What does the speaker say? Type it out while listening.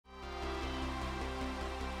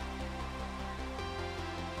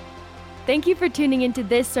Thank you for tuning into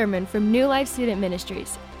this sermon from New Life Student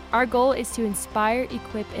Ministries. Our goal is to inspire,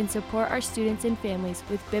 equip, and support our students and families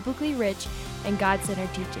with biblically rich and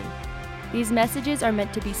God-centered teaching. These messages are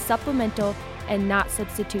meant to be supplemental and not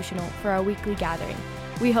substitutional for our weekly gathering.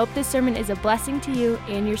 We hope this sermon is a blessing to you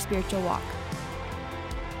and your spiritual walk.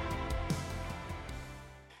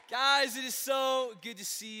 Guys, it is so good to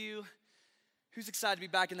see you. Who's excited to be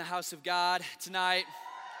back in the house of God tonight?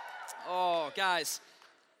 Oh, guys,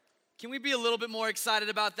 can we be a little bit more excited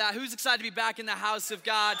about that? Who's excited to be back in the house of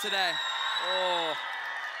God today?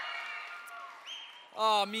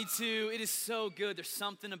 Oh, me too. It is so good. There's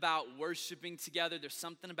something about worshiping together. There's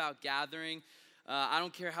something about gathering. I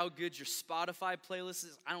don't care how good your Spotify playlist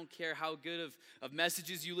is. I don't care how good of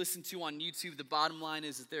messages you listen to on YouTube. The bottom line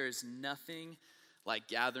is that there is nothing like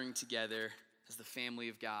gathering together as the family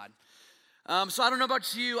of God. So I don't know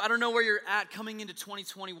about you. I don't know where you're at coming into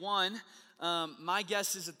 2021. My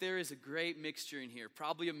guess is that there is a great mixture in here.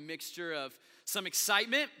 Probably a mixture of some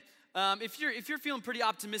excitement. If you're feeling pretty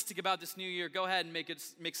optimistic about this new year, go ahead and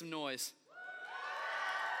make some noise.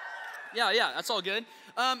 Yeah, that's all good.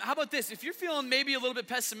 How about this? If you're feeling maybe a little bit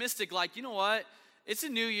pessimistic, like, you know what? It's a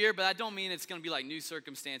new year, but that don't mean it's going to be like new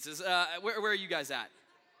circumstances. Where are you guys at?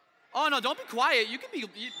 Oh, no, don't be quiet. You can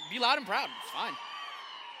be loud and proud. It's fine.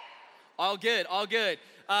 All good.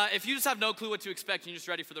 If you just have no clue what to expect and you're just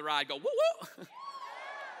ready for the ride, go, woo-woo.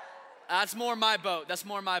 That's more my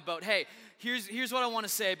boat. Hey, here's what I want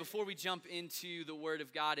to say before we jump into the Word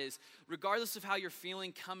of God is, regardless of how you're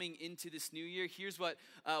feeling coming into this new year, here's what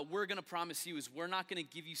we're going to promise you is we're not going to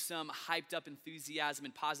give you some hyped up enthusiasm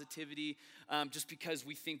and positivity just because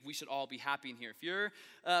we think we should all be happy in here. If you're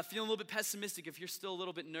feeling a little bit pessimistic, if you're still a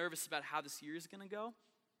little bit nervous about how this year is going to go,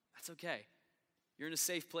 that's okay. You're in a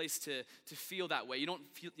safe place to feel that way. You don't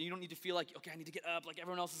need to feel like, okay, I need to get up like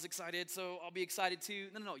everyone else is excited, so I'll be excited too.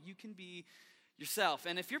 No, you can be yourself.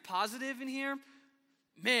 And if you're positive in here,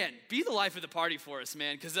 man, be the life of the party for us,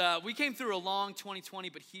 man, because we came through a long 2020,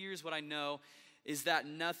 but here's what I know is that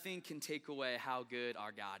nothing can take away how good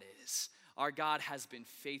our God is. Our God has been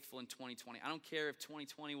faithful in 2020. I don't care if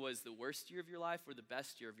 2020 was the worst year of your life or the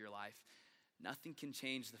best year of your life. Nothing can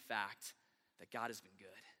change the fact that God has been good.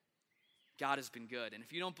 God has been good. And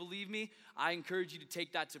if you don't believe me, I encourage you to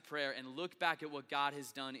take that to prayer and look back at what God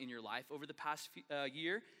has done in your life over the past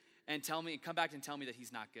year and come back and tell me that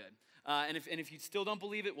he's not good. And if you still don't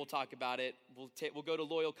believe it, we'll talk about it. We'll go to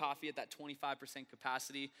Loyal Coffee at that 25%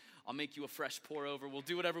 capacity. I'll make you a fresh pour over. We'll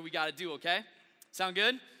do whatever we got to do, okay? Sound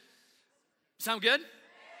good? Sound good?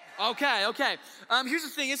 Okay. Here's the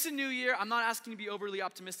thing. It's a new year. I'm not asking you to be overly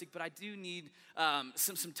optimistic, but I do need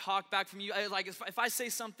some talk back from you. If I say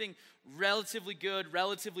something relatively good,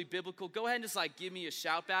 relatively biblical, go ahead and just give me a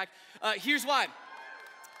shout back. Here's why.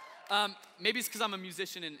 Maybe it's because I'm a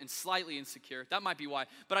musician and slightly insecure. That might be why.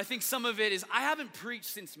 But I think some of it is I haven't preached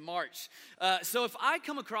since March. So if I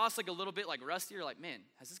come across a little bit rusty or man,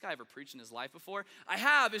 has this guy ever preached in his life before? I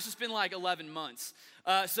have. It's just been 11 months.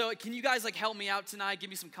 So can you guys help me out tonight? Give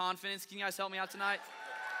me some confidence. Can you guys help me out tonight?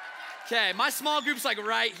 Okay, my small group's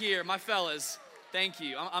right here, my fellas. Thank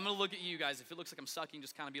you. I'm going to look at you guys. If it looks like I'm sucking,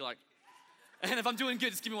 just kind of be and if I'm doing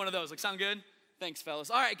good, just give me one of those. Sound good? Thanks,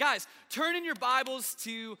 fellas. All right, guys, turn in your Bibles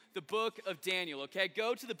to the book of Daniel, okay?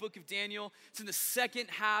 Go to the book of Daniel. It's in the second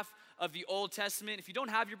half of the Old Testament. If you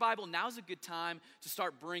don't have your Bible, now's a good time to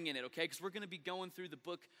start bringing it, okay? Because we're going to be going through the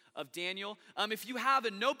book of Daniel. If you have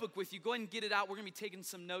a notebook with you, go ahead and get it out. We're going to be taking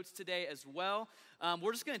some notes today as well.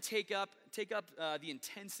 We're just going to take up the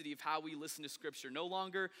intensity of how we listen to Scripture. No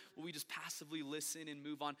longer will we just passively listen and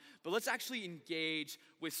move on, but let's actually engage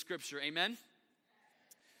with Scripture. Amen?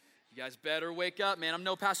 You guys better wake up, man. I'm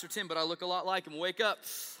no Pastor Tim, but I look a lot like him. Wake up.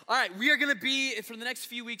 All right, we are going to be, for the next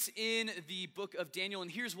few weeks, in the book of Daniel, and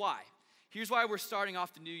here's why. Here's why we're starting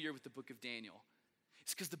off the new year with the book of Daniel.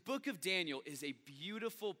 It's because the book of Daniel is a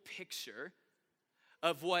beautiful picture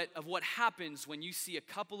of what happens when you see a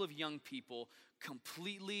couple of young people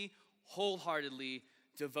completely, wholeheartedly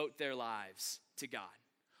devote their lives to God.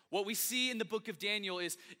 What we see in the book of Daniel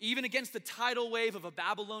is, even against the tidal wave of a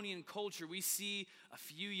Babylonian culture, we see a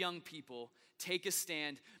few young people take a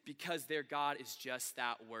stand because their God is just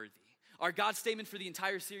that worthy. Our God statement for the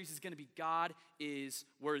entire series is going to be, God is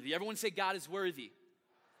worthy. Everyone say, God is worthy.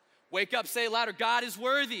 Wake up, say it louder. God is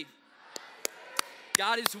worthy.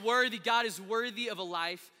 God is worthy. God is worthy of a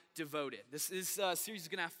life devoted. This series is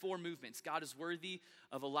going to have 4 movements. God is worthy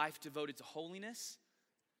of a life devoted to holiness,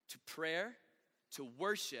 to prayer, to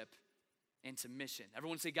worship, and to mission.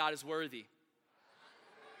 Everyone say God is worthy.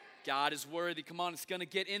 God is worthy. Come on, it's going to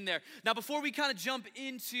get in there. Now, before we kind of jump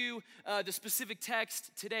into the specific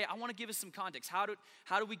text today, I want to give us some context. How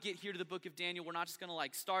do we get here to the book of Daniel? We're not just going to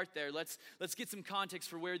like start there. Let's get some context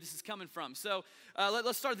for where this is coming from. So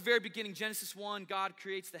let's start at the very beginning. Genesis 1, God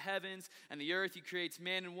creates the heavens and the earth. He creates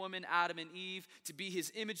man and woman, Adam and Eve, to be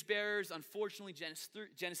his image bearers. Unfortunately,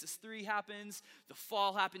 Genesis 3 happens. The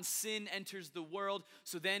fall happens. Sin enters the world.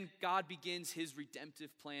 So then God begins his redemptive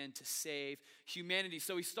plan to save humanity.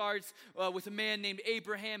 So he starts with a man named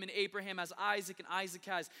Abraham, and Abraham has Isaac, and Isaac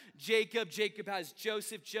has Jacob. Jacob has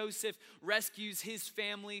Joseph. Joseph rescues his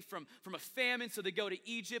family from a famine, so they go to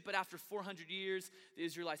Egypt. But after 400 years, the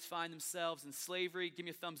Israelites find themselves in slavery. Give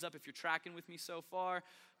me a thumbs up if you're tracking with me so far.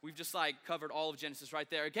 We've just like covered all of Genesis right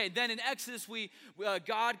there. Okay, then in Exodus,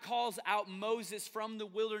 God calls out Moses from the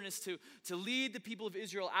wilderness to lead the people of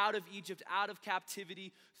Israel out of Egypt, out of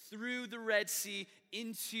captivity, through the Red Sea,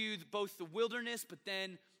 into both the wilderness, but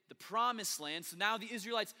then the promised land. So now the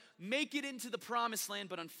Israelites make it into the promised land,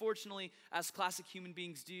 but unfortunately, as classic human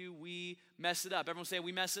beings do, we mess it up. Everyone say,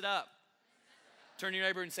 we mess it up. Turn to your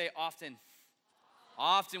neighbor and say, often.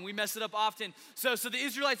 Often, we mess it up often. So the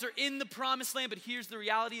Israelites are in the promised land, but here's the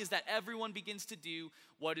reality is that everyone begins to do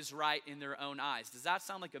what is right in their own eyes. Does that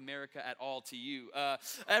sound like America at all to you?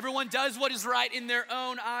 Everyone does what is right in their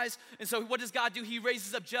own eyes. And so what does God do? He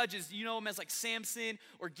raises up judges. You know them as like Samson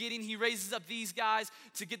or Gideon. He raises up these guys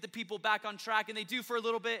to get the people back on track. And they do for a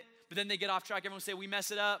little bit, but then they get off track. Everyone say, we mess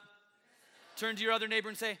it up. Turn to your other neighbor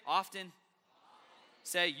and say, often.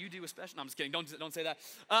 Say, you do especially. No, I'm just kidding. Don't say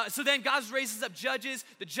that. So then God raises up judges.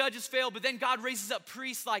 The judges fail, but then God raises up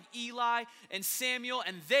priests like Eli and Samuel,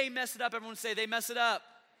 and they mess it up. Everyone say, they mess it up.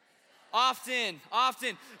 Often.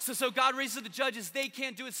 So God raises up the judges. They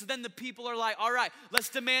can't do it. So then the people are like, all right, let's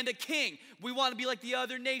demand a king. We want to be like the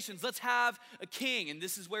other nations. Let's have a king. And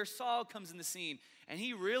this is where Saul comes in the scene. And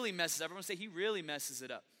he really messes up. Everyone say, he really messes it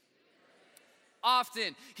up.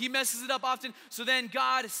 Often. He messes it up often. So then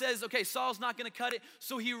God says, okay, Saul's not going to cut it.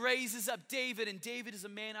 So he raises up David, and David is a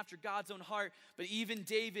man after God's own heart. But even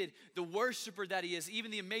David, the worshiper that he is, even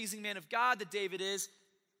the amazing man of God that David is,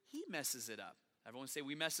 he messes it up. Everyone say,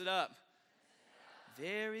 we mess it up.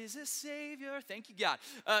 There is a Savior. Thank you, God.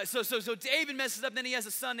 So David messes up. Then he has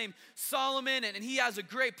a son named Solomon, and he has a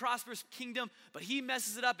great, prosperous kingdom, but he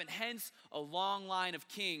messes it up, and hence a long line of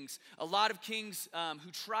kings. A lot of kings who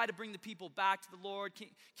try to bring the people back to the Lord.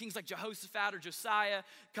 Kings like Jehoshaphat or Josiah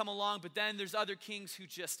come along, but then there's other kings who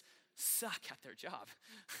just suck at their job.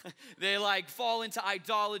 They like fall into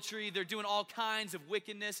idolatry. They're doing all kinds of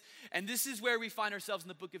wickedness. And this is where we find ourselves in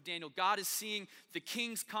the book of Daniel. God is seeing the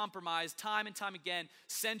kings compromise time and time again,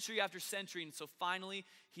 century after century. And so finally,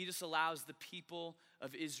 he just allows the people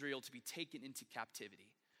of Israel to be taken into captivity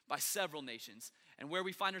by several nations. And where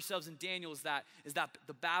we find ourselves in Daniel is that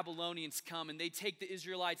the Babylonians come and they take the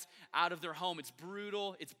Israelites out of their home. It's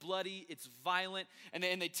brutal, it's bloody, it's violent, and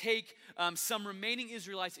they take some remaining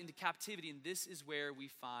Israelites into captivity. And this is where we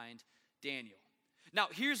find Daniel. Now,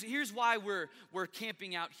 here's why we're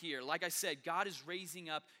camping out here. Like I said, God is raising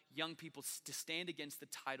up young people to stand against the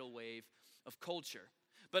tidal wave of culture.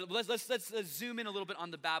 But let's zoom in a little bit on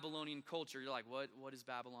the Babylonian culture. You're like, what is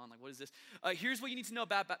Babylon? Like, what is this? Here's what you need to know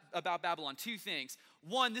about Babylon. Two things.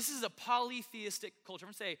 One, this is a polytheistic culture. I'm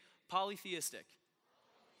going to say polytheistic.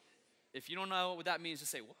 If you don't know what that means,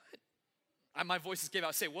 just say, what? My voice just gave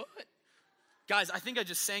out. Say, what? Guys, I think I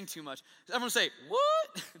just sang too much. Everyone say,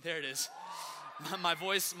 what? There it is. My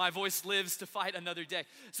voice lives to fight another day.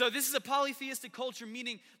 So this is a polytheistic culture,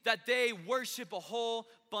 meaning that they worship a whole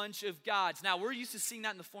bunch of gods. Now, we're used to seeing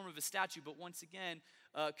that in the form of a statue, but once again,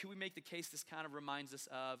 could we make the case this kind of reminds us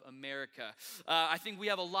of America? I think we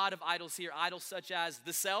have a lot of idols here, idols such as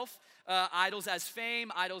the self, idols as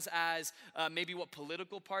fame, idols as maybe what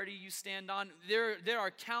political party you stand on. There are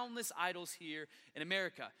countless idols here in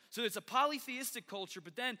America. So it's a polytheistic culture,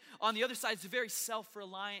 but then on the other side, it's a very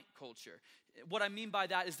self-reliant culture. What I mean by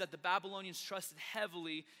that is that the Babylonians trusted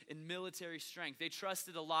heavily in military strength. They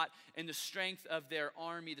trusted a lot in the strength of their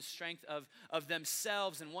army, the strength of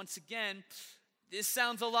themselves. And once again, this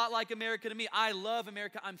sounds a lot like America to me. I love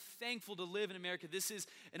America. I'm thankful to live in America. This is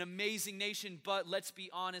an amazing nation, but let's be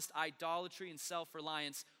honest, idolatry and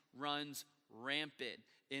self-reliance runs rampant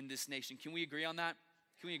in this nation. Can we agree on that?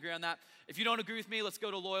 Can we agree on that? If you don't agree with me, let's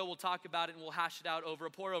go to Loyal. We'll talk about it and we'll hash it out over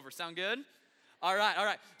a pour over. Sound good? All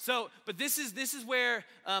right. So, but this is where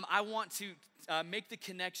I want to make the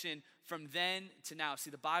connection from then to now. See,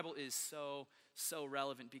 the Bible is so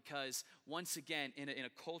relevant because once again, in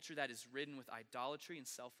a culture that is ridden with idolatry and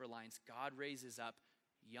self-reliance, God raises up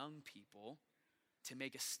young people to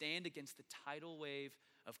make a stand against the tidal wave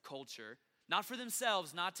of culture. Not for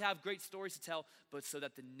themselves, not to have great stories to tell, but so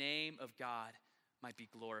that the name of God might be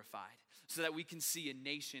glorified, so that we can see a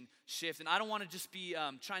nation shift. And I don't want to just be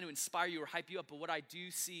trying to inspire you or hype you up, but what I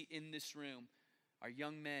do see in this room are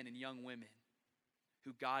young men and young women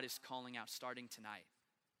who God is calling out starting tonight.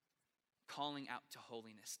 Calling out to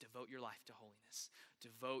holiness. Devote your life to holiness.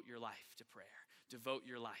 Devote your life to prayer. Devote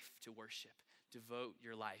your life to worship. Devote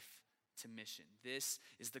your life to mission. This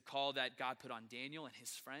is the call that God put on Daniel and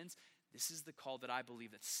his friends. This is the call that I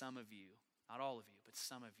believe that some of you, not all of you, but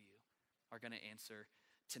some of you are going to answer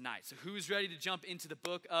tonight. So who's ready to jump into the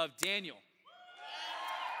book of Daniel?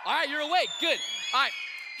 All right, you're awake. Good. All right,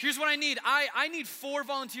 here's what I need. I need 4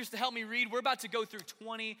 volunteers to help me read. We're about to go through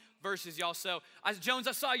 20 verses, y'all. So, Jones,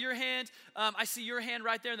 I saw your hand. I see your hand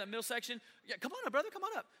right there in that middle section. Yeah, come on up, brother. Come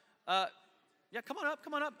on up. Yeah, come on up.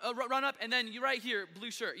 Come on up. Run up. And then you right here,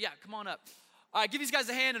 blue shirt. Yeah, come on up. All right, give these guys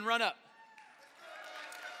a hand and run up.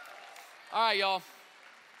 All right, y'all.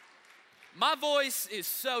 My voice is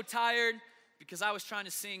so tired because I was trying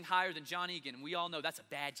to sing higher than John Egan. And we all know that's a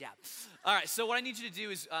bad job. All right, so what I need you to do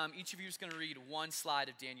is each of you is going to read one slide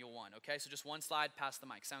of Daniel 1, okay? So just one slide, pass the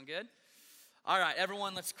mic. Sound good? All right,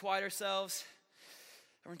 everyone, let's quiet ourselves.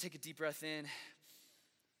 Everyone take a deep breath in.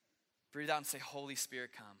 Breathe out and say, Holy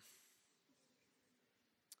Spirit, come.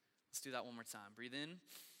 Let's do that one more time. Breathe in.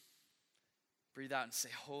 Breathe out and say,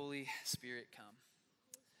 Holy Spirit, come.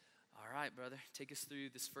 All right, brother. Take us through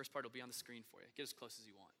this first part. It'll be on the screen for you. Get as close as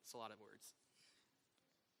you want. It's a lot of words.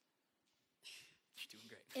 You're doing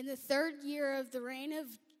great. In the 3rd year of the reign of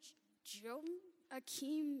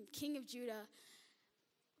Joachim, king of Judah.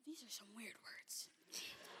 These are some weird words.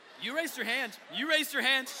 You raised your hand. You raised your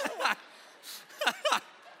hand.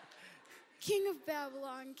 King of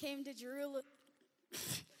Babylon came to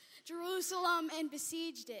Jerusalem and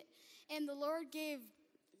besieged it. And the Lord gave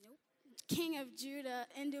King of Judah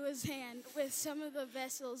into his hand with some of the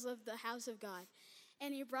vessels of the house of God.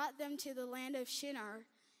 And he brought them to the land of Shinar,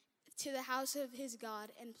 to the house of his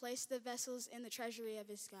God, and placed the vessels in the treasury of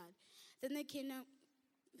his God. Then the king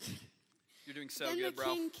You're doing so good, bro.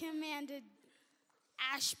 Then the king commanded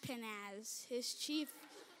Ashpenaz, his chief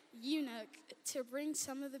eunuch, to bring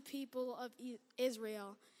some of the people of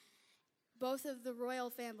Israel, both of the royal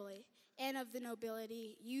family and of the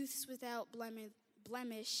nobility, youths without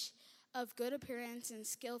blemish, of good appearance and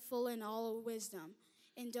skillful in all wisdom,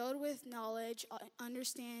 endowed with knowledge,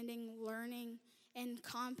 understanding, learning, and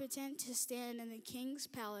competent to stand in the king's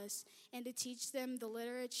palace and to teach them the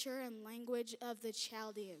literature and language of the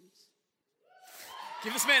Chaldeans.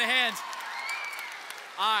 Give this man a hand.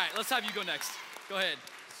 All right, let's have you go next. Go ahead.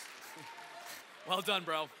 Well done,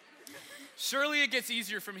 bro. Surely it gets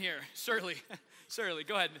easier from here. Surely.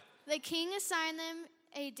 Go ahead. The king assigned them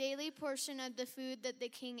a daily portion of the food that the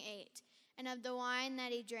king ate and of the wine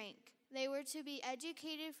that he drank. They were to be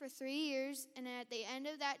educated for 3 years, and at the end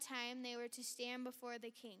of that time they were to stand before the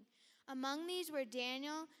king. Among these were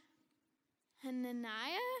Daniel,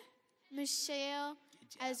 Hananiah, Mishael,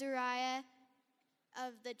 Azariah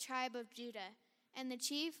of the tribe of Judah, and the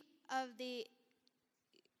chief of the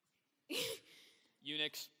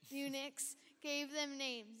eunuchs gave them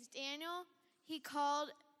names. Daniel he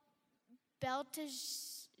called Belteshazzar.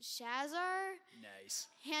 Nice.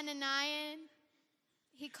 Hananiah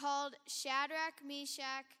he called Shadrach,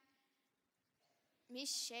 Mishael.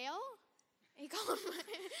 He called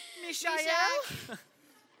Mishael.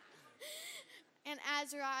 And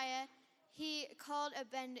Azariah he called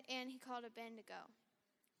Abednego.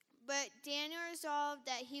 But Daniel resolved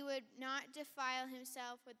that he would not defile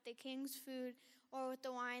himself with the king's food or with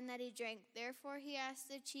the wine that he drank. Therefore he asked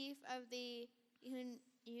the chief of the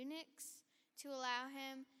eunuchs to allow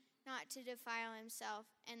him not to defile himself.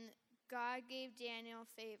 And God gave Daniel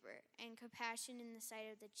favor and compassion in the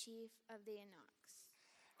sight of the chief of the eunuchs.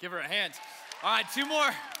 Give her a hand. All right, 2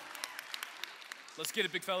 more. Let's get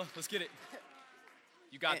it, big fella. Let's get it.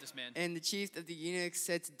 You got this, man. And the chief of the eunuchs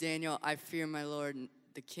said to Daniel, I fear my lord,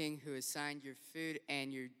 the king who assigned your food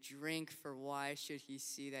and your drink, for why should he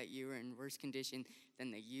see that you are in worse condition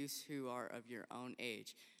than the youths who are of your own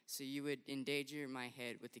age? So you would endanger my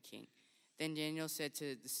head with the king. Then Daniel said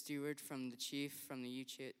to the steward from the chief from the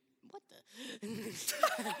eunuch, what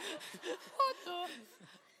the?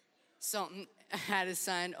 Something had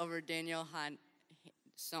assigned over Daniel had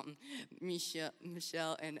something,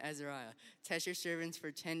 Mishael and Azariah. Test your servants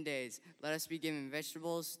for 10 days. Let us be given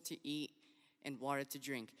vegetables to eat and water to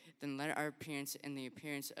drink. Then let our appearance and the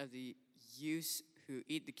appearance of the youths who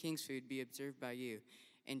eat the king's food be observed by you,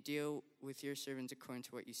 and deal with your servants according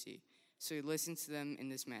to what you see. So he listened to them in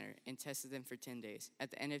this manner and tested them for 10 days.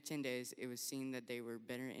 At the end of 10 days, it was seen that they were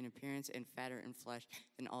better in appearance and fatter in flesh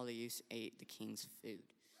than all the youths ate the king's food.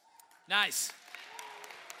 Nice.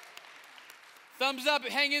 Thumbs up,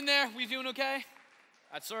 hang in there. We doing okay?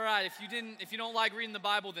 That's all right. If you don't like reading the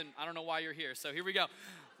Bible, then I don't know why you're here. So here we go.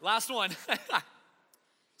 Last one.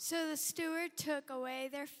 So the steward took away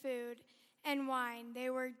their food and wine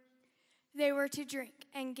they were to drink,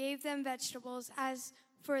 and gave them vegetables. As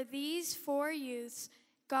for these 4 youths,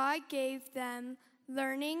 God gave them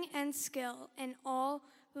learning and skill in all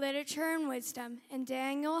literature and wisdom, and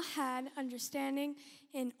Daniel had understanding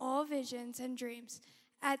in all visions and dreams.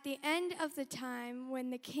 At the end of the time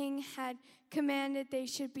when the king had commanded they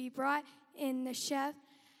should be brought in, the chef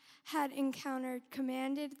had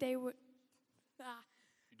commanded they would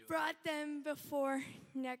brought them before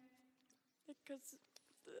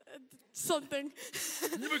something.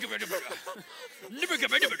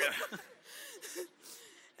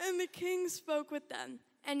 And the king spoke with them,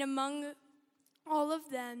 and among all of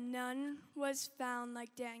them none was found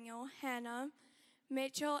like Daniel, Hannah,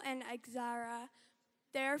 Mitchell, and Azariah.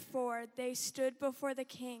 Therefore they stood before the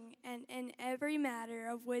king, and in every matter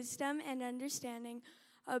of wisdom and understanding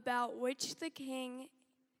about which the king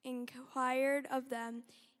inquired of them,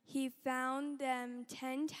 he found them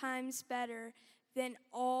 10 times better than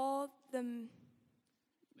all the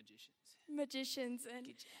magicians and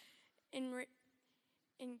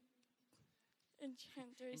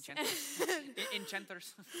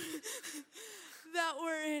Enchanters. that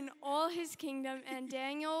were in all his kingdom. And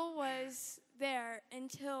Daniel was there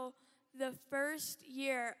until the first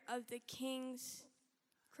year of the king's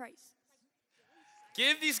Christ.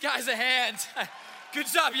 Give these guys a hand. Good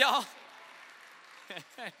job, y'all.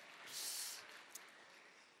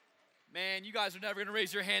 Man, you guys are never gonna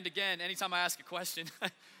raise your hand again anytime I ask a question.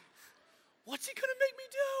 What's he gonna make me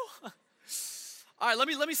do? All right,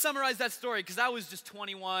 let me summarize that story, because that was just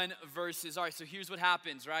 21 verses. All right, so here's what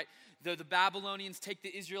happens, right? The Babylonians take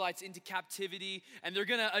the Israelites into captivity, and they're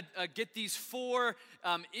gonna get these 4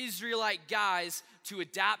 Israelite guys to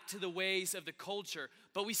adapt to the ways of the culture.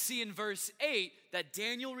 But we see in verse 8 that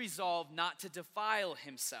Daniel resolved not to defile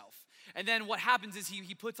himself. And then what happens is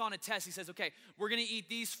he puts on a test. He says, okay, we're going to eat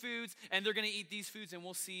these foods, and they're going to eat these foods, and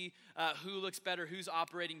we'll see who looks better, who's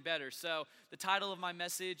operating better. So the title of my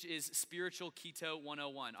message is Spiritual Keto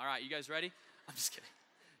 101. All right, you guys ready? I'm just kidding.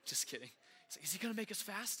 Just kidding. Is he going to make us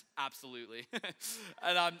fast? Absolutely.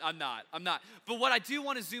 And I'm not. But what I do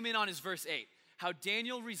want to zoom in on is verse 8, how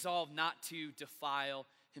Daniel resolved not to defile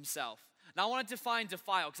himself. Now, I want to define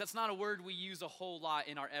defile, because that's not a word we use a whole lot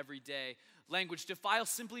in our everyday language. Defile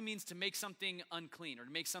simply means to make something unclean or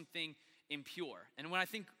to make something impure. And when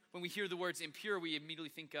we hear the words impure, we immediately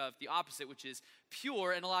think of the opposite, which is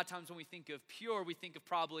pure. And a lot of times when we think of pure, we think of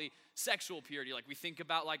probably sexual purity. Like we think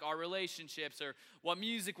about like our relationships or what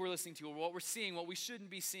music we're listening to or what we're seeing, what we shouldn't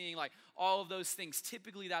be seeing, like all of those things.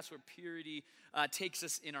 Typically, that's where purity takes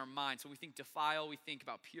us in our mind. So we think defile, we think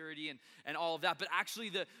about purity and all of that. But actually,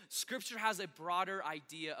 the scripture has a broader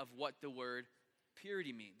idea of what the word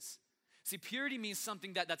purity means. See, purity means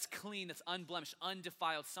something that's clean, that's unblemished,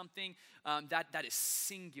 undefiled, something that is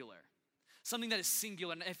singular. Something that is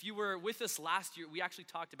singular. And if you were with us last year, we actually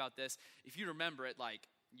talked about this. If you remember it, like,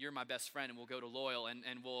 you're my best friend, and we'll go to Loyal, and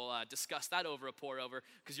we'll discuss that over a pour-over,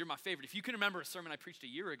 because you're my favorite. If you can remember a sermon I preached a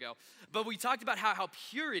year ago. But we talked about how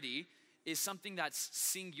purity is something that's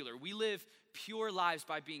singular. We live pure lives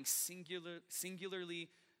by being singularly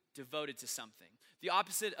devoted to something. The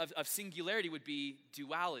opposite of singularity would be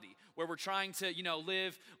duality, where we're trying to,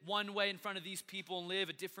 live one way in front of these people and live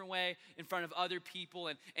a different way in front of other people.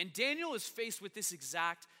 And Daniel is faced with this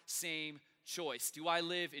exact same choice. Do I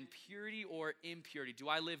live in purity or impurity? Do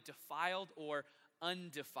I live defiled or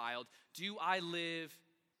undefiled? Do I live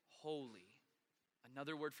holy?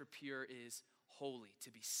 Another word for pure is holy,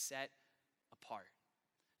 to be set apart.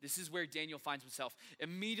 This is where Daniel finds himself.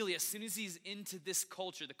 Immediately, as soon as he's into this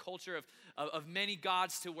culture, the culture of many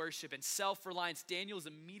gods to worship and self-reliance, Daniel is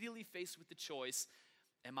immediately faced with the choice,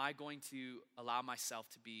 am I going to allow myself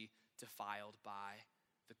to be defiled by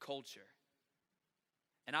the culture?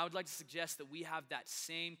 And I would like to suggest that we have that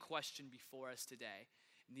same question before us today.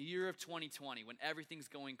 In the year of 2020, when everything's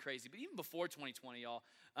going crazy, but even before 2020, y'all,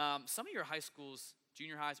 some of your high schools,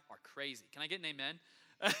 junior highs, are crazy. Can I get an amen?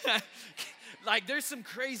 Like there's some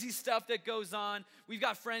crazy stuff that goes on. We've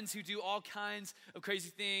got friends who do all kinds of crazy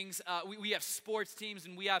things. We have sports teams,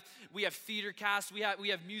 and we have theater casts. We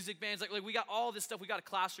have music bands. Like we got all this stuff. We got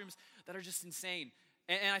classrooms that are just insane.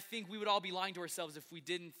 And I think we would all be lying to ourselves if we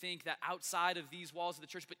didn't think that outside of these walls of the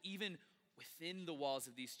church, but even within the walls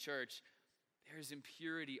of these church, there is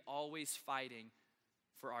impurity always fighting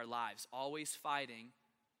for our lives, always fighting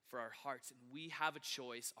for our hearts. And we have a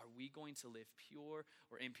choice. Are we going to live pure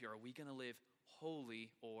or impure? Are we going to live holy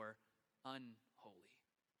or unholy?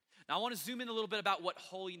 Now, I want to zoom in a little bit about what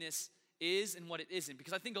holiness is and what it isn't,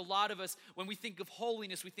 because I think a lot of us, when we think of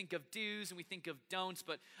holiness, we think of do's and we think of don'ts,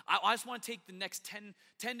 but I just want to take the next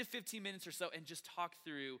 10 to 15 minutes or so and just talk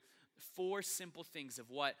through 4 simple things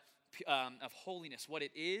of what of holiness, what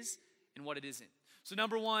it is and what it isn't. So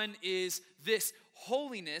number 1 is this: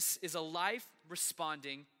 holiness is a life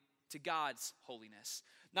responding to God's holiness.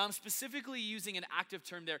 Now, I'm specifically using an active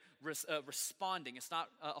term there, responding. It's not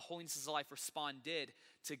holiness is a life responded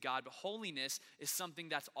to God, but holiness is something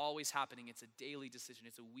that's always happening. It's a daily decision.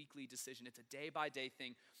 It's a weekly decision. It's a day-by-day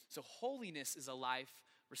thing. So holiness is a life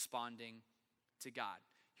responding to God.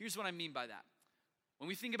 Here's what I mean by that. When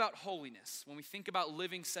we think about holiness, when we think about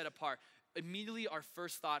living set apart, immediately our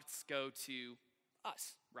first thoughts go to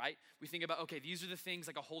us, right? We think about, okay, these are the things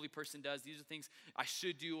like a holy person does. These are things I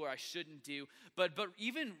should do or I shouldn't do. But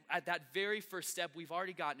even at that very first step, we've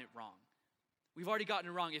already gotten it wrong. We've already gotten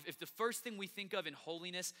it wrong. If the first thing we think of in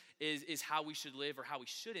holiness is how we should live or how we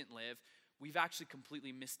shouldn't live, we've actually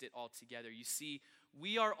completely missed it altogether. You see,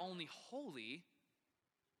 we are only holy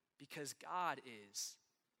because God is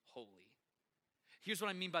holy. Here's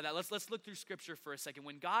what I mean by that. Let's look through scripture for a second.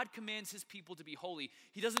 When God commands his people to be holy,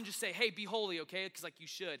 he doesn't just say, hey, be holy, okay? Because like you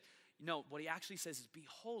should. No, what he actually says is be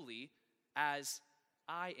holy as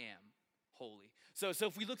I am holy. So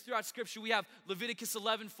if we look throughout scripture, we have Leviticus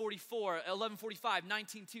 11:44, 11:45,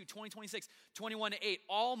 19:2, 20:26, 21:8,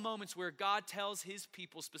 all moments where God tells his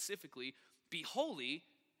people specifically, be holy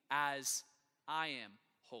as I am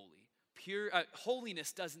holy.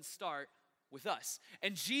 Holiness doesn't start with us.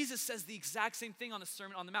 And Jesus says the exact same thing on the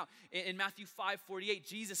Sermon on the Mount. In Matthew 5:48,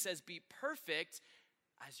 Jesus says, be perfect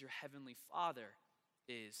as your heavenly Father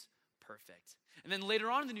is perfect. And then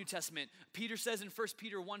later on in the New Testament, Peter says in 1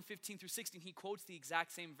 Peter 1:15 through 16, he quotes the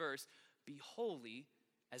exact same verse, be holy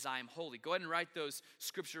as I am holy. Go ahead and write those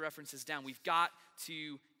scripture references down. We've got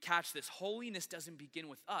to catch this. Holiness doesn't begin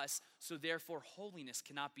with us, so therefore holiness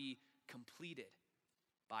cannot be completed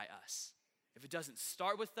by us. If it doesn't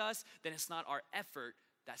start with us, then it's not our effort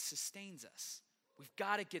that sustains us. We've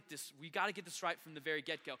got to get this right from the very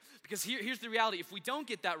get-go. Because here's the reality. If we don't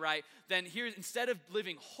get that right, then instead of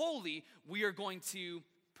living holy, we are going to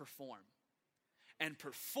perform. And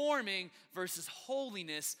performing versus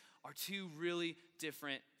holiness are 2 really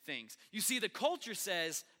different things. You see, the culture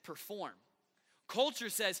says perform. Culture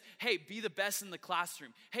says, hey, be the best in the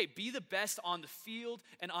classroom. Hey, be the best on the field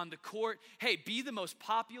and on the court. Hey, be the most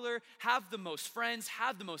popular, have the most friends,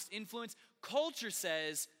 have the most influence. Culture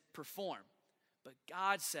says perform. But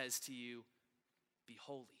God says to you, be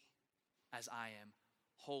holy as I am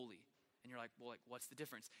holy. And you're like, well, what's the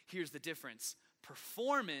difference? Here's the difference.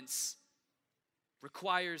 Performance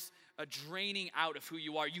requires a draining out of who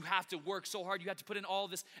you are. You have to work so hard. You have to put in all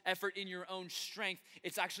this effort in your own strength.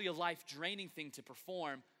 It's actually a life-draining thing to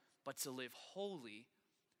perform, but to live holy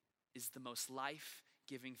is the most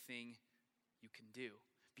life-giving thing you can do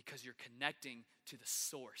because you're connecting to the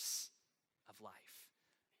source of life.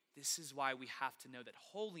 This is why we have to know that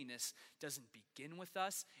holiness doesn't begin with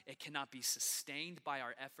us. It cannot be sustained by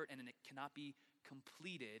our effort, and it cannot be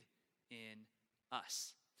completed in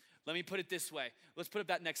us. Let me put it this way. Let's put up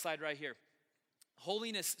that next slide right here.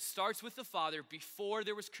 Holiness starts with the Father. Before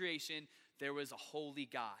there was creation, there was a holy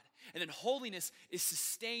God. And then holiness is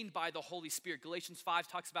sustained by the Holy Spirit. Galatians 5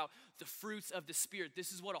 talks about the fruits of the Spirit.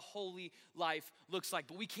 This is what a holy life looks like.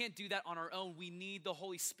 But we can't do that on our own. We need the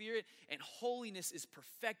Holy Spirit. And holiness is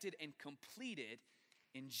perfected and completed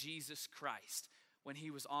in Jesus Christ when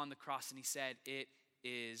he was on the cross and he said, it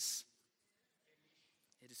is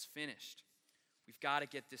finished. We've got to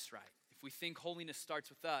get this right. If we think holiness starts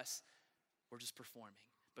with us, we're just performing.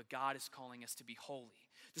 But God is calling us to be holy.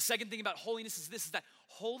 The second thing about holiness is this, is that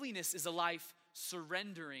holiness is a life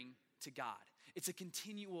surrendering to God. It's a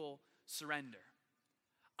continual surrender.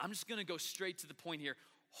 I'm just going to go straight to the point here.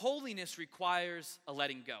 Holiness requires a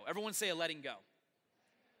letting go. Everyone say a letting go.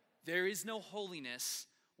 There is no holiness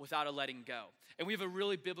without a letting go. And we have a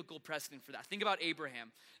really biblical precedent for that. Think about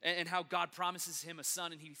Abraham and how God promises him a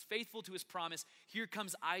son, and he's faithful to his promise. Here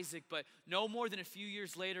comes Isaac, but no more than a few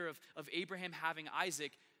years later of Abraham having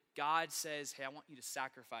Isaac, God says, hey, I want you to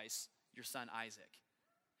sacrifice your son Isaac.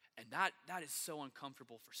 And that is so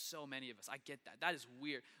uncomfortable for so many of us. I get that. That is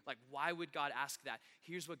weird. Like, why would God ask that?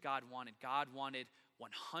 Here's what God wanted. God wanted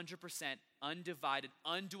 100% undivided,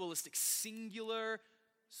 undualistic, singular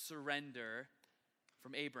surrender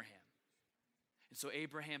from Abraham. And so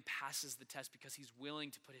Abraham passes the test because he's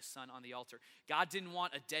willing to put his son on the altar. God didn't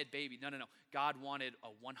want a dead baby. No. God wanted a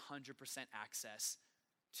 100% access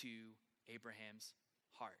to Abraham's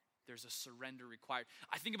heart. There's a surrender required.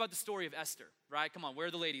 I think about the story of Esther, right? Come on, where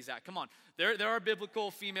are the ladies at? Come on. There are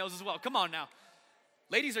biblical females as well. Come on now.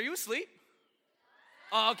 Ladies, are you asleep?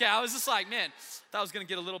 Oh, okay, I was just like, man, thought I was going to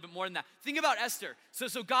get a little bit more than that. Think about Esther.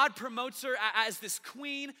 So God promotes her as this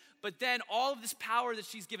queen, but then all of this power that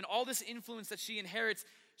she's given, all this influence that she inherits,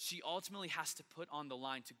 she ultimately has to put on the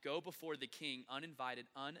line to go before the king uninvited,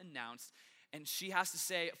 unannounced, and she has to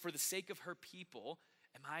say, for the sake of her people,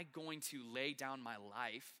 am I going to lay down my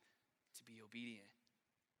life to be obedient?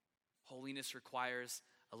 Holiness requires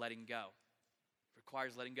a letting go.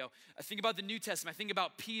 Requires letting go. I think about the New Testament. I think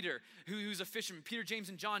about Peter, who's a fisherman. Peter, James,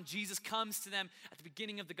 and John. Jesus comes to them at the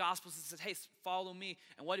beginning of the Gospels and says, hey, follow me.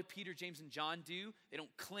 And what do Peter, James, and John do? They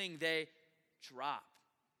don't cling. They drop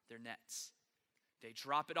their nets. They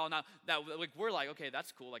drop it all. Now like we're like, okay,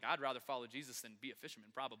 that's cool. Like, I'd rather follow Jesus than be a fisherman,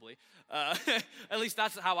 probably. At least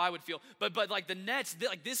that's how I would feel. But like the nets,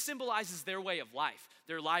 like this symbolizes their way of life,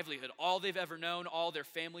 their livelihood, all they've ever known, all their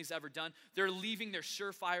family's ever done. They're leaving their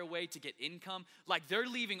surefire way to get income. Like they're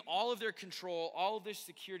leaving all of their control, all of their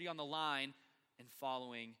security on the line and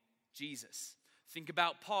following Jesus. Think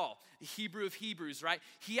about Paul, the Hebrew of Hebrews, right?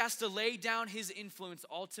 He has to lay down his influence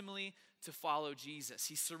ultimately to follow Jesus.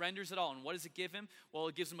 He surrenders it all. And what does it give him? Well,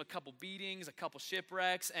 it gives him a couple beatings, a couple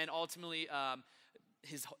shipwrecks, and ultimately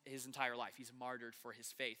his entire life. He's martyred for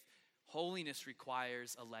his faith. Holiness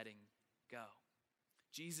requires a letting go.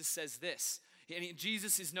 Jesus says this.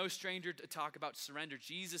 Jesus is no stranger to talk about surrender.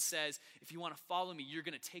 Jesus says, if you want to follow me, you're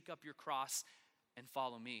going to take up your cross and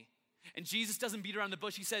follow me. And Jesus doesn't beat around the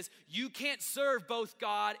bush. He says, you can't serve both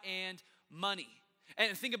God and money.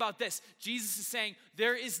 And think about this. Jesus is saying,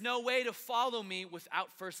 there is no way to follow me without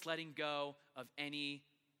first letting go of any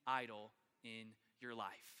idol in your life.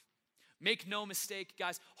 Make no mistake,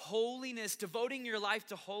 guys, holiness, devoting your life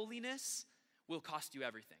to holiness will cost you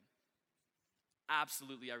everything.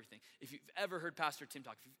 Absolutely everything. If you've ever heard Pastor Tim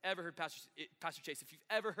talk, if you've ever heard Pastor Chase, if you've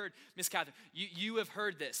ever heard Miss Catherine, you have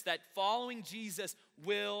heard this, that following Jesus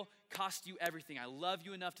will cost you everything. I love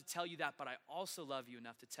you enough to tell you that, but I also love you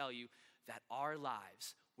enough to tell you that our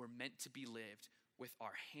lives were meant to be lived with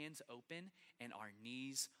our hands open and our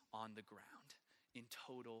knees on the ground in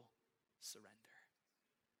total surrender.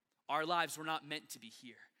 Our lives were not meant to be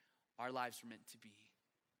here. Our lives were meant to be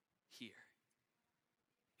here.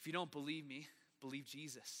 If you don't believe me, believe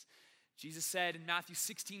Jesus. Jesus said in Matthew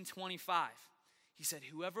 16:25, he said,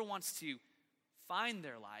 whoever wants to find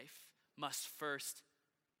their life must first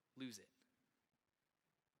lose it.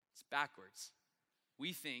 It's backwards.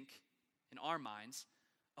 We think in our minds,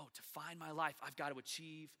 oh, to find my life, I've got to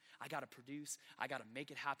achieve, I got to produce, I got to make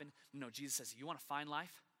it happen. No, Jesus says, you want to find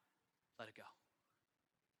life? Let it go.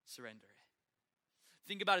 Surrender it.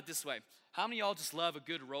 Think about it this way. How many of y'all just love a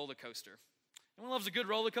good roller coaster? Anyone loves a good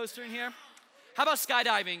roller coaster in here? How about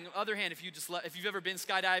skydiving? Other hand, if you've ever been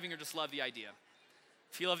skydiving or just love the idea.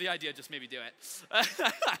 If you love the idea, just maybe do it.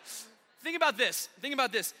 Think about this.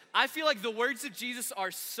 I feel like the words of Jesus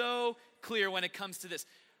are so clear when it comes to this.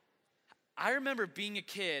 I remember being a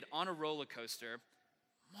kid on a roller coaster,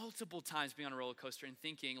 multiple times being on a roller coaster and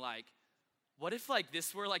thinking like, what if like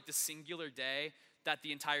this were like the singular day that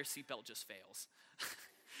the entire seatbelt just fails?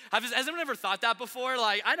 Has anyone ever thought that before?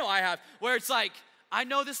 Like, I know I have, where it's like, I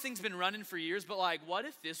know this thing's been running for years, but like, what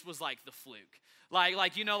if this was like the fluke?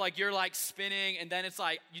 Like you know, like you're like spinning and then it's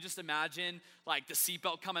like, you just imagine like the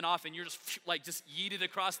seatbelt coming off and you're just like just yeeted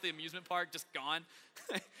across the amusement park, just gone.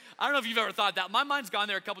 I don't know if you've ever thought that. My mind's gone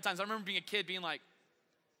there a couple times. I remember being a kid being like,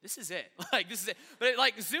 this is it. Like, this is it. But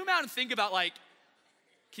like zoom out and think about like,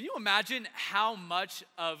 can you imagine how much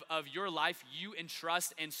of your life you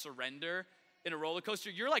entrust and surrender in a roller coaster?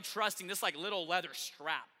 You're like trusting this like little leather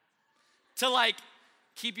strap to like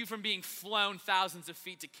keep you from being flown thousands of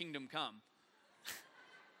feet to kingdom come.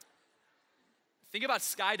 Think about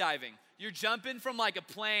skydiving. You're jumping from like a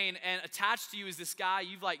plane and attached to you is this guy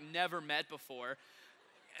you've like never met before.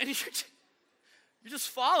 And you're just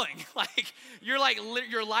falling. Like you're like,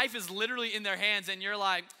 your life is literally in their hands and you're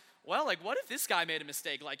like, well, like what if this guy made a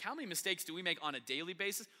mistake? Like how many mistakes do we make on a daily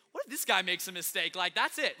basis? What if this guy makes a mistake? Like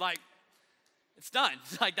that's it. Like it's done.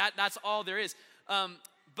 Like that's all there is.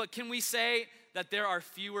 But can we say that there are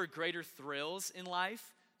fewer greater thrills in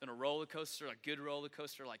life than a roller coaster, a good roller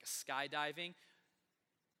coaster like a skydiving?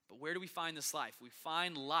 But where do we find this life? We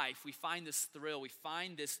find life, we find this thrill, we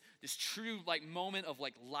find this true like moment of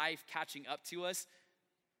like life catching up to us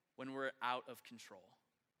when we're out of control.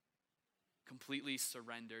 Completely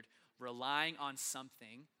surrendered, relying on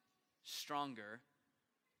something stronger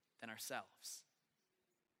than ourselves.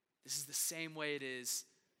 This is the same way it is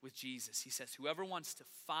with Jesus. He says, whoever wants to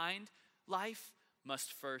find life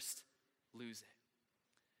must first lose it.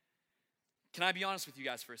 Can I be honest with you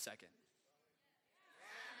guys for a second?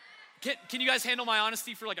 Can you guys handle my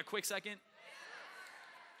honesty for like a quick second?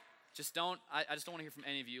 Just don't, I just don't want to hear from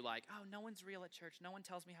any of you like, oh, no one's real at church. No one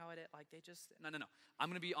tells me how it is. Like they just, no. I'm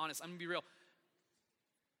going to be honest. I'm going to be real.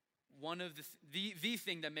 One of the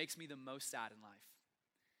thing that makes me the most sad in life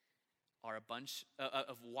are a bunch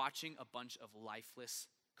of watching a bunch of lifeless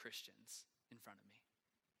Christians in front of me.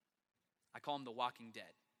 I call them the walking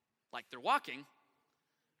dead. Like they're walking,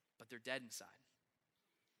 but they're dead inside.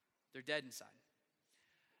 They're dead inside.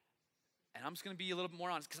 And I'm just going to be a little bit more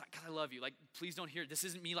honest because I love you. Like, please don't hear, this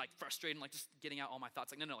isn't me like frustrated, like just getting out all my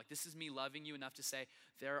thoughts. Like, no, like this is me loving you enough to say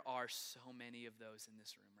there are so many of those in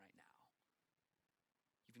this room right now.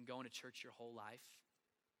 You've been going to church your whole life.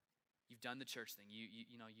 You've done the church thing.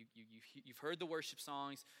 You've heard the worship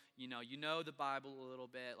songs. You know the Bible a little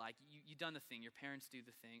bit. Like, you've done the thing. Your parents do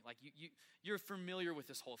the thing. Like, you're familiar with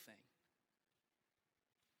this whole thing.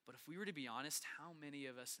 But if we were to be honest, how many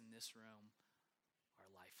of us in this room are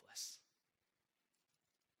lifeless?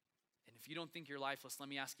 And if you don't think you're lifeless, let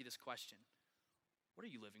me ask you this question. What are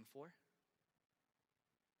you living for?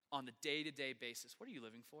 On the day-to-day basis, what are you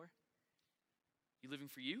living for? You living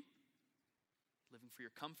for you? Living for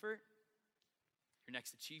your comfort? Your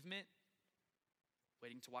next achievement?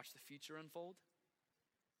 Waiting to watch the future unfold?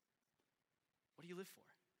 What do you live for?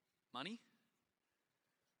 Money?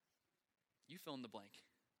 You fill in the blank.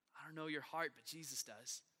 I don't know your heart, but Jesus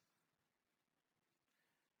does.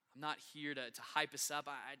 I'm not here to hype us up.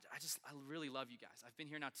 I really love you guys. I've been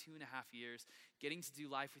here now 2.5 years, getting to do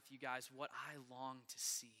life with you guys. What I long to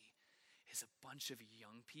see is a bunch of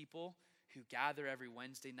young people who gather every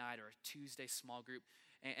Wednesday night or a Tuesday small group.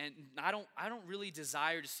 And I don't really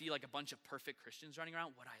desire to see like a bunch of perfect Christians running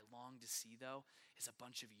around. What I long to see though is a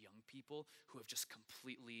bunch of young people who have just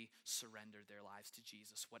completely surrendered their lives to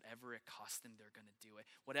Jesus. Whatever it costs them, they're gonna do it.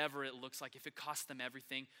 Whatever it looks like, if it costs them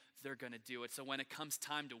everything, they're gonna do it. So when it comes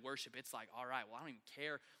time to worship, it's like, all right, well, I don't even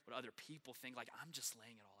care what other people think. Like, I'm just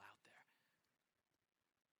laying it all out there.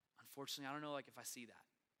 Unfortunately, I don't know like if I see that.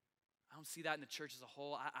 I don't see that in the church as a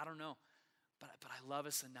whole. I don't know. But I love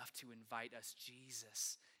us enough to invite us.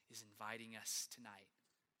 Jesus is inviting us tonight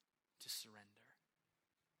to surrender.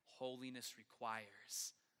 Holiness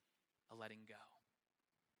requires a letting go.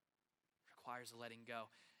 Requires a letting go.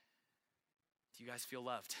 Do you guys feel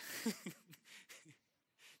loved? Do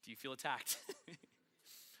you feel attacked?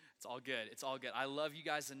 It's all good. It's all good. I love you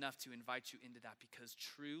guys enough to invite you into that because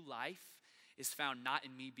true life is found not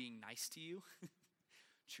in me being nice to you.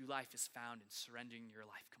 True life is found in surrendering your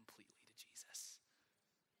life completely to Jesus.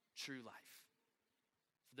 True life.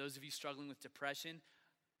 For those of you struggling with depression,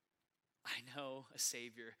 I know a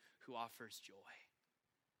Savior who offers joy.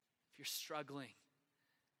 If you're struggling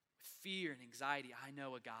with fear and anxiety, I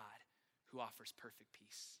know a God who offers perfect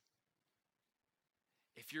peace.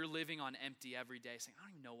 If you're living on empty every day saying, I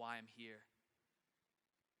don't even know why I'm here.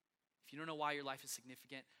 If you don't know why your life is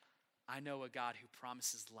significant, I know a God who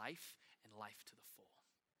promises life and life to the full.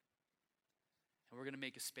 And we're going to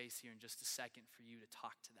make a space here in just a second for you to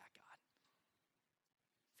talk to that God.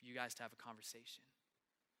 For you guys to have a conversation.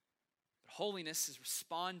 But holiness is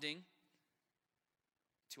responding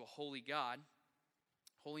to a holy God.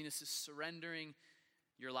 Holiness is surrendering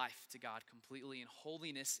your life to God completely. And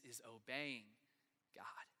holiness is obeying God.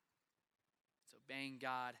 It's obeying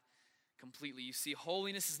God completely. You see,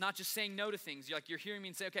 holiness is not just saying no to things. You're hearing me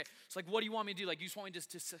and say, okay, so like, what do you want me to do? Like, you just want me to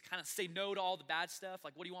kind of say no to all the bad stuff?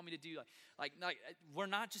 Like, what do you want me to do? Like, we're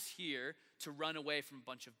not just here to run away from a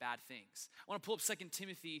bunch of bad things. I want to pull up 2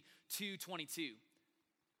 Timothy 2:22.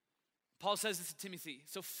 Paul says this to Timothy.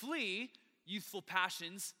 So flee youthful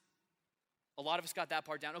passions. A lot of us got that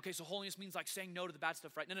part down. Okay, so holiness means like saying no to the bad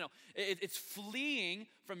stuff, right? No. It's fleeing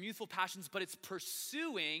from youthful passions, but it's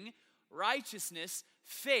pursuing righteousness,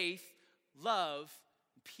 faith, love,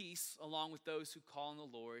 and peace, along with those who call on the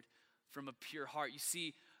Lord from a pure heart. You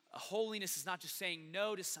see, holiness is not just saying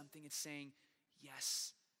no to something, it's saying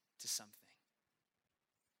yes to something.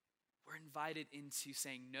 We're invited into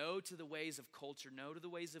saying no to the ways of culture, no to the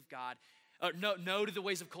ways of God, no to the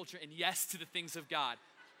ways of culture, and yes to the things of God.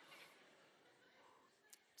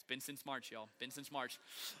 It's been since March, y'all. Been since March.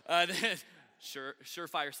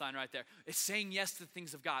 Surefire sign right there. It's saying yes to the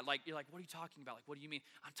things of God. Like, you're like, what are you talking about? Like, what do you mean?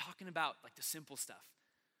 I'm talking about like the simple stuff.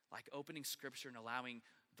 Like opening scripture and allowing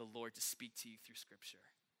the Lord to speak to you through scripture.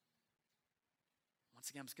 Once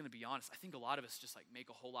again, I'm just going to be honest. I think a lot of us just like make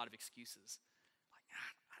a whole lot of excuses. Like,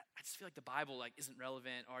 I I just feel like the Bible like isn't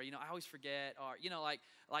relevant, or I always forget, or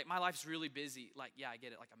like my life's really busy. Like, yeah, I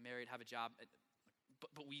get it. Like, I'm married, have a job,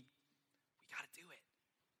 but we got to do it.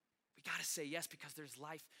 We got to say yes because there's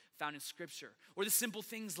life found in Scripture. Or the simple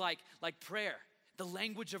things like prayer, the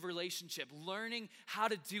language of relationship, learning how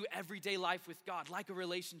to do everyday life with God like a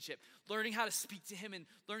relationship, learning how to speak to Him and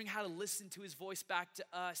learning how to listen to His voice back to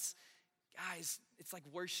us. Guys, it's like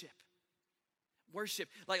worship. Worship,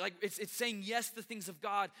 like it's saying yes to the things of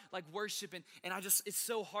God, like worship. And it's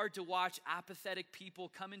so hard to watch apathetic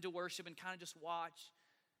people come into worship and kind of just watch.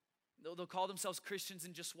 They'll call themselves Christians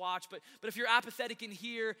and just watch. But if you're apathetic in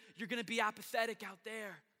here, you're going to be apathetic out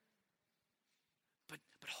there. But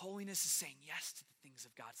holiness is saying yes to the things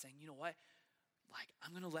of God, saying, you know what? Like,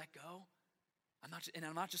 I'm going to let go. I'm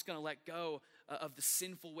not just going to let go of the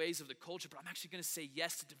sinful ways of the culture, but I'm actually going to say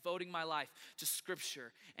yes to devoting my life to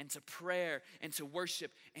Scripture and to prayer and to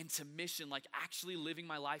worship and to mission, like actually living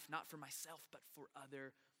my life not for myself, but for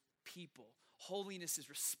other people. Holiness is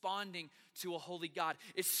responding to a holy God.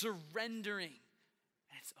 It's surrendering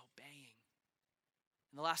and it's obeying.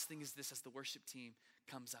 And the last thing is this, as the worship team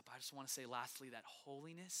comes up, I just want to say lastly that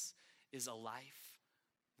holiness is a life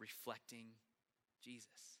reflecting Jesus.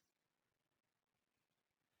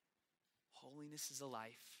 Holiness is a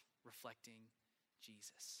life reflecting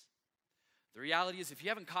Jesus. The reality is, if you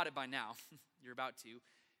haven't caught it by now, you're about to,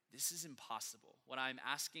 this is impossible. What I'm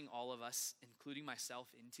asking all of us, including myself,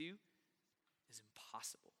 into is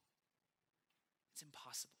impossible. It's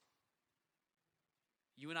impossible.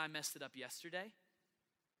 You and I messed it up yesterday.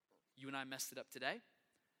 You and I messed it up today.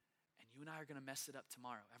 And you and I are going to mess it up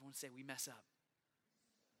tomorrow. Everyone say, we mess up.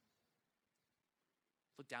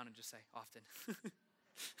 Look down and just say, often.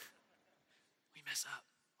 We mess up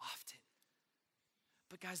often.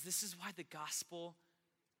 But guys, this is why the gospel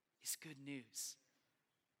is good news.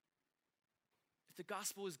 If the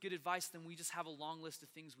gospel is good advice, then we just have a long list of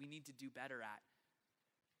things we need to do better at.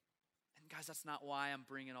 And guys, that's not why I'm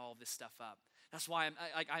bringing all of this stuff up. That's why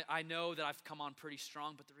I know that I've come on pretty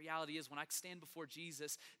strong, but the reality is when I stand before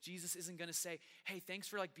Jesus, Jesus isn't going to say, hey, thanks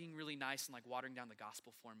for like being really nice and like watering down the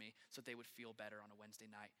gospel for me so that they would feel better on a Wednesday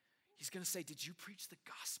night. He's going to say, did you preach the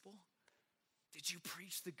gospel? Did you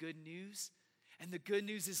preach the good news? And the good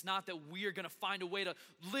news is not that we are going to find a way to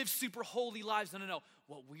live super holy lives. No.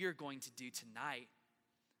 What we are going to do tonight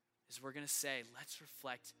is we're going to say, let's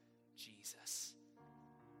reflect Jesus.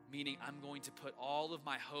 Meaning I'm going to put all of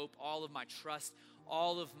my hope, all of my trust,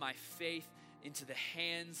 all of my faith into the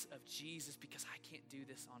hands of Jesus because I can't do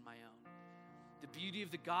this on my own. The beauty of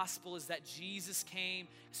the gospel is that Jesus came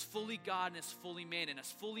as fully God and as fully man. And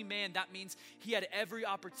as fully man, that means he had every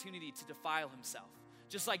opportunity to defile himself.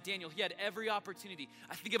 Just like Daniel, he had every opportunity.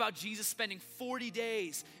 I think about Jesus spending 40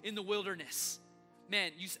 days in the wilderness.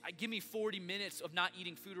 Man, give me 40 minutes of not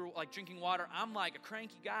eating food or like drinking water. I'm like a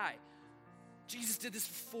cranky guy. Jesus did this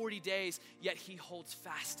for 40 days, yet he holds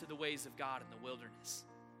fast to the ways of God in the wilderness.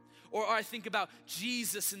 Or I think about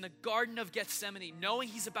Jesus in the Garden of Gethsemane, knowing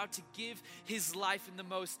he's about to give his life in the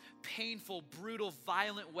most painful, brutal,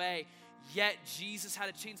 violent way, yet Jesus had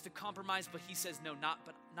a chance to compromise, but he says, no,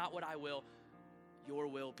 not what I will, your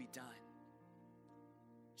will be done.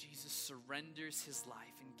 Jesus surrenders his life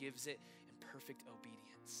and gives it in perfect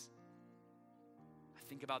obedience. I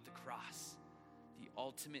think about the cross, the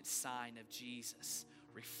ultimate sign of Jesus,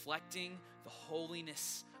 reflecting the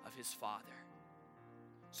holiness of his Father,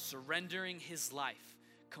 surrendering his life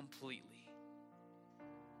completely,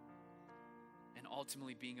 and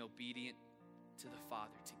ultimately being obedient to the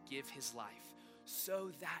Father to give his life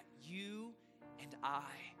so that you and I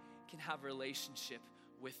can have a relationship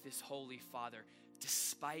with this Holy Father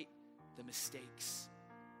despite the mistakes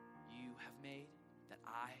you have made, that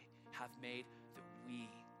I have made, that we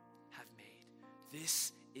have made.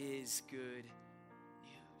 This is good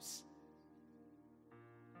news.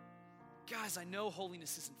 Guys, I know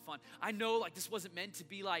holiness isn't fun. I know like this wasn't meant to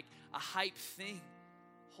be like a hype thing.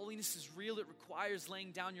 Holiness is real. It requires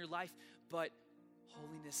laying down your life, but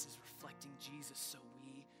holiness is reflecting Jesus, so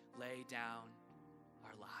we lay down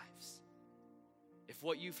our lives. If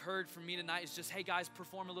what you've heard from me tonight is just, hey guys,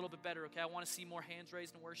 perform a little bit better, okay? I want to see more hands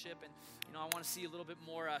raised in worship, and I want to see a little bit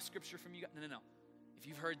more scripture from you guys. No. If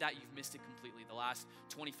you've heard that, you've missed it completely. The last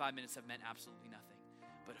 25 minutes have meant absolutely nothing.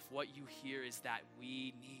 But if what you hear is that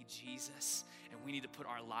we need Jesus and we need to put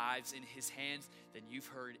our lives in his hands, then you've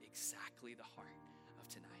heard exactly the heart of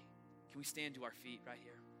tonight. Can we stand to our feet right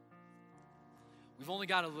here? We've only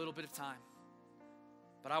got a little bit of time,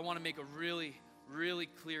 but I want to make a really, really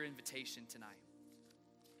clear invitation tonight.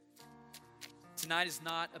 Tonight is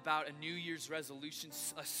not about a New Year's resolution,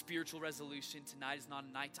 a spiritual resolution. Tonight is not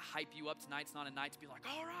a night to hype you up. Tonight's not a night to be like,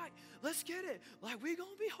 all right, let's get it. Like, we're going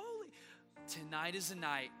to be holy. Tonight is a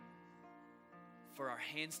night for our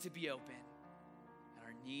hands to be open and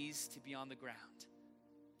our knees to be on the ground.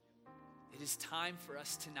 It is time for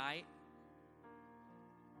us tonight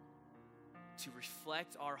to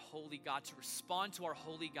reflect our holy God, to respond to our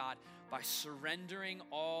holy God by surrendering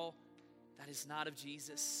all that is not of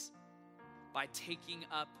Jesus, by taking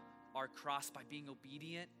up our cross, by being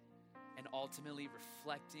obedient, and ultimately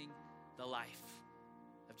reflecting the life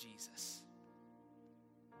of Jesus.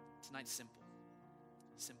 Tonight's simple.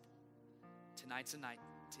 Simple. Tonight's a night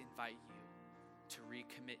to invite you to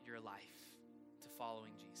recommit your life to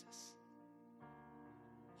following Jesus.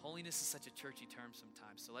 Holiness is such a churchy term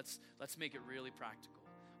sometimes, so let's make it really practical.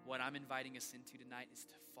 What I'm inviting us into tonight is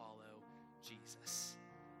to follow Jesus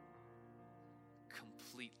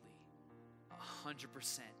completely,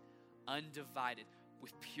 100%, undivided,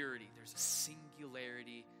 with purity. There's a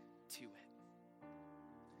singularity to it.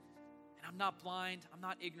 And I'm not blind, I'm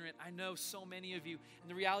not ignorant. I know so many of you,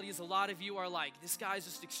 and the reality is a lot of you are like, this guy's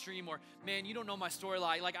just extreme, or man, you don't know my story.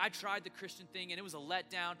 Like I tried the Christian thing and it was a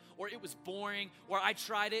letdown, or it was boring, or I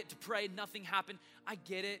tried it to pray, nothing happened. I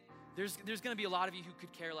get it. There's gonna be a lot of you who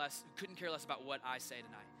couldn't care less about what I say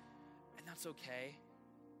tonight. And that's okay.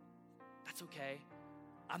 That's okay.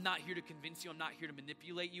 I'm not here to convince you. I'm not here to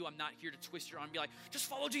manipulate you. I'm not here to twist your arm and be like, just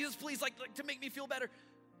follow Jesus, please, like to make me feel better.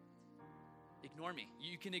 Ignore me.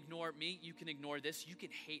 You can ignore me. You can ignore this. You can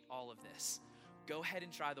hate all of this. Go ahead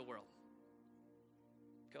and try the world.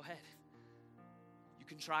 Go ahead. You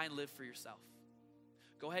can try and live for yourself.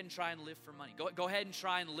 Go ahead and try and live for money. Go ahead and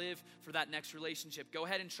try and live for that next relationship. Go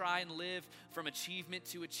ahead and try and live from achievement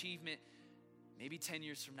to achievement. Maybe 10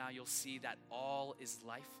 years from now, you'll see that all is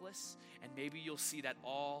lifeless, and maybe you'll see that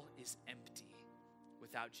all is empty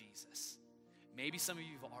without Jesus. Maybe some of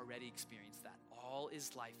you have already experienced that. All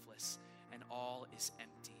is lifeless and all is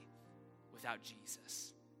empty without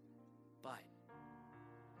Jesus. But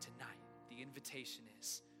tonight, the invitation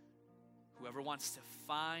is whoever wants to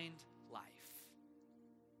find life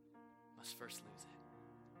must first lose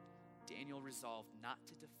it. Daniel resolved not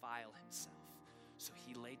to defile himself, so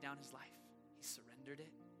he laid down his life. He surrendered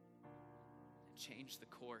it and changed the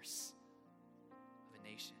course of a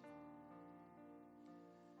nation.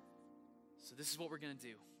 So this is what we're going to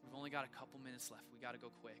do. We've only got a couple minutes left. We got to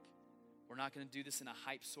go quick. We're not going to do this in a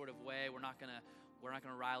hype sort of way. We're not going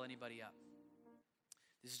to rile anybody up.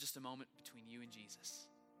 This is just a moment between you and Jesus.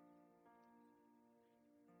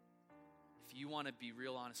 If you want to be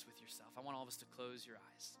real honest with yourself, I want all of us to close your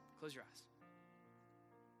eyes. Close your eyes.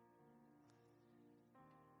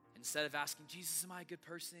 Instead of asking, Jesus, am I a good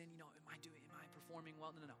person? Am I performing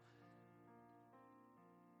well? No.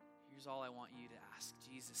 Here's all I want you to ask.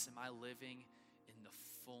 Jesus, am I living in the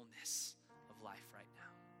fullness of life right now?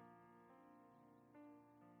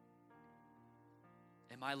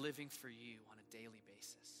 Am I living for you on a daily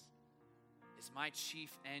basis? Is my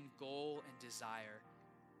chief end goal and desire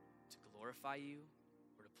to glorify you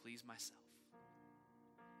or to please myself?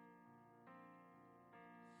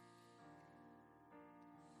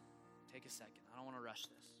 Take a second. I don't want to rush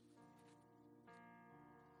this.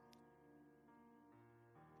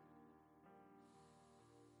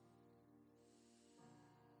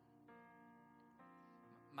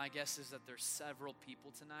 My guess is that there's several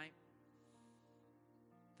people tonight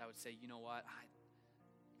that would say, you know what,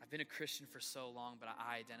 I've been a Christian for so long, but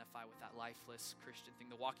I identify with that lifeless Christian thing,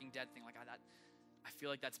 the Walking Dead thing. Like I feel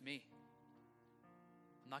like that's me.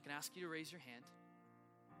 I'm not going to ask you to raise your hand.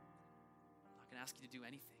 I'm not going to ask you to do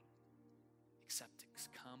anything except to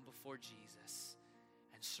come before Jesus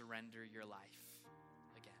and surrender your life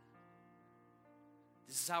again.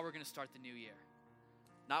 This is how we're going to start the new year.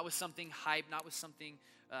 Not with something hype, not with something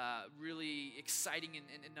really exciting.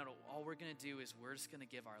 And no, all we're going to do is we're just going to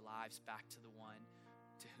give our lives back to the one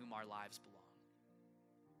to whom our lives belong.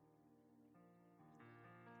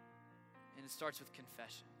 And it starts with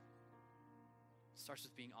confession. It starts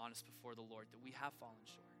with being honest before the Lord that we have fallen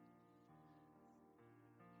short.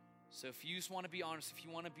 So if you just want to be honest, if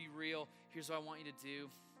you want to be real, here's what I want you to do.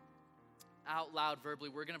 Out loud, verbally,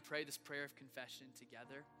 we're going to pray this prayer of confession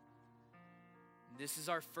together. And this is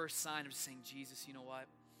our first sign of saying, Jesus, you know what?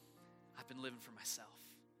 I've been living for myself,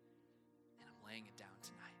 and I'm laying it down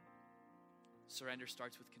tonight. Surrender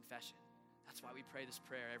starts with confession. That's why we pray this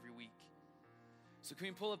prayer every week. So can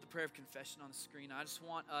we pull up the prayer of confession on the screen? I just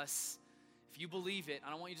want us, if you believe it,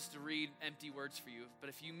 I don't want you just to read empty words for you, but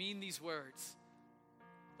if you mean these words,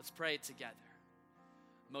 let's pray it together.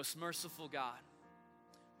 Most merciful God,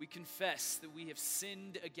 we confess that we have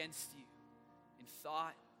sinned against you in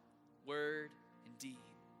thought, word, and deed,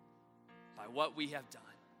 by what we have done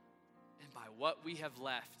and by what we have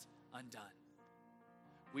left undone.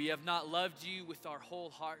 We have not loved you with our whole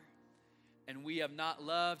heart, and we have not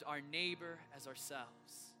loved our neighbor as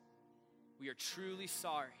ourselves. We are truly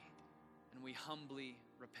sorry, and we humbly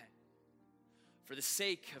repent. For the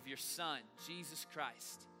sake of your Son, Jesus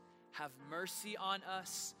Christ, have mercy on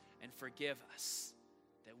us and forgive us,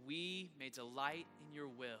 that we may delight in your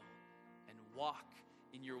will and walk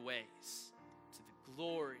in your ways to the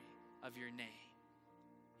glory of your name.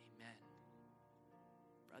 Amen.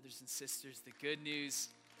 Brothers and sisters, the good news.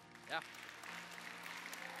 Yeah.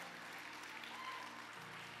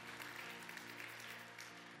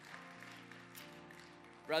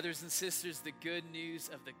 Brothers and sisters, the good news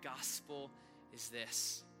of the gospel is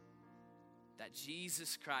this, that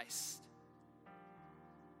Jesus Christ,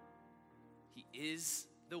 he is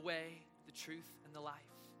the way, the truth, and the life.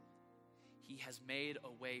 He has made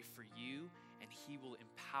a way for you, and he will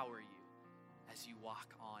empower you as you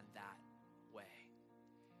walk on that way.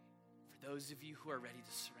 For those of you who are ready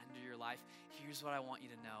to surrender your life, here's what I want you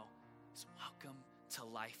to know, is welcome to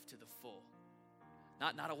life to the full.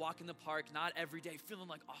 Not a walk in the park, not every day feeling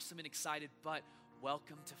like awesome and excited, but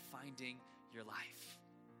welcome to finding your life.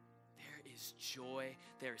 There is joy,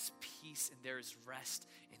 there is peace, and there is rest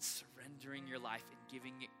in surrendering your life and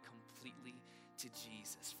giving it completely to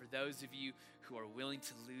Jesus. For those of you who are willing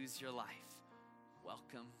to lose your life,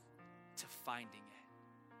 welcome to finding it.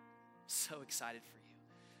 I'm so excited for you.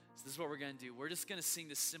 So this is what we're going to do. We're just going to sing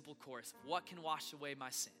this simple chorus. What can wash away my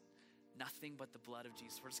sin? Nothing but the blood of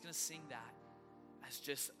Jesus. We're just going to sing that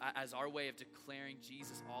as our way of declaring,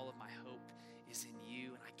 Jesus, all of my hope is in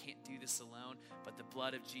you, and I can't do this alone, but the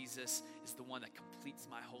blood of Jesus is the one that completes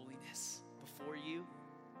my holiness before you.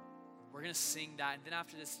 We're going to sing that, and then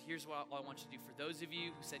after this, here's what I want you to do. For those of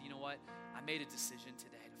you who said, you know what, I made a decision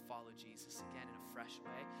today to follow Jesus again in a fresh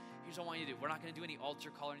way, here's what I want you to do. We're not going to do any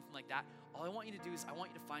altar call or anything like that. All I want you to do is I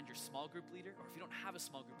want you to find your small group leader, or if you don't have a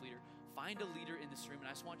small group leader, find a leader in this room, and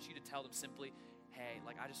I just want you to tell them simply, hey,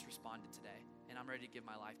 I just responded today, and I'm ready to give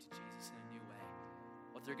my life to Jesus in a new way.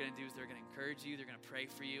 What they're going to do is they're going to encourage you, they're going to pray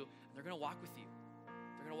for you, and they're going to walk with you.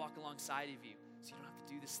 They're going to walk alongside of you, so you don't have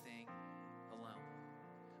to do this thing alone.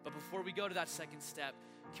 But before we go to that second step,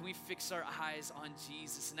 can we fix our eyes on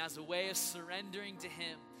Jesus? And as a way of surrendering to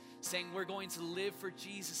him, saying we're going to live for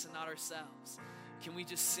Jesus and not ourselves, can we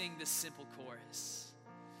just sing this simple chorus?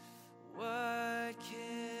 What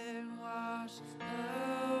can wash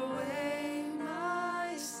away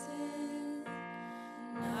my sin?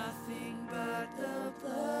 Nothing but the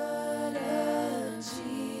blood of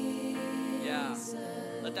Jesus. Yeah,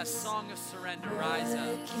 let that song of surrender rise up.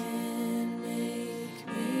 What can make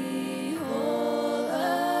me whole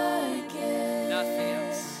again? Nothing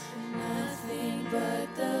else. Nothing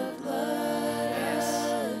but the blood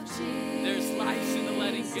of Jesus. There's life in the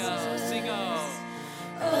letting go. Sing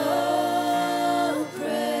oh,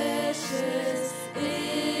 precious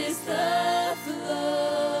is the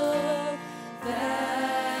flow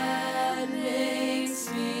that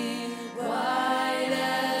makes me white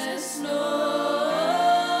as snow.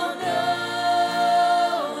 No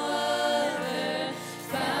other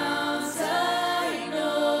fount I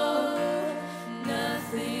know,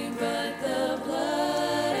 nothing but the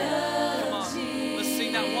blood of Jesus. Let's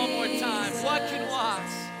sing that one more time. What can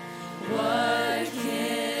wash? What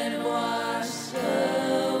can wash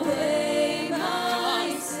away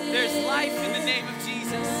my sin? There's life in the name of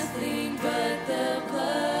Jesus. Nothing but the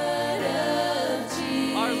blood of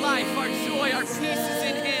Jesus. Our life, our joy, our peace is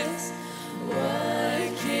in him.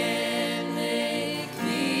 What can make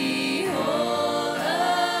me whole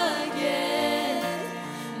again?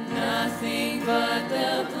 Nothing but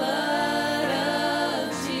the blood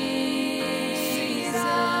of Jesus.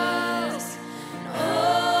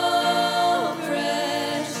 Oh,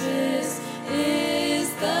 precious is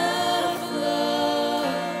the flow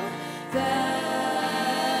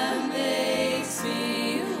that makes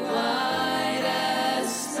me white as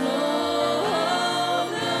snow.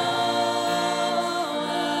 No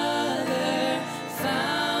other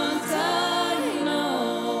fount I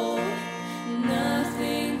know,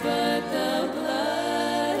 nothing but the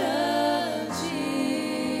blood of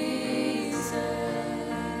Jesus.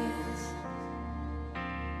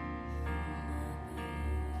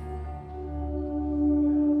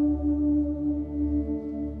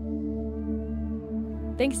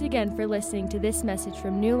 Thanks again for listening to this message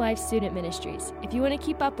from New Life Student Ministries. If you want to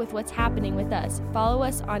keep up with what's happening with us, follow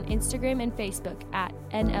us on Instagram and Facebook at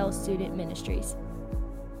NL Student Ministries.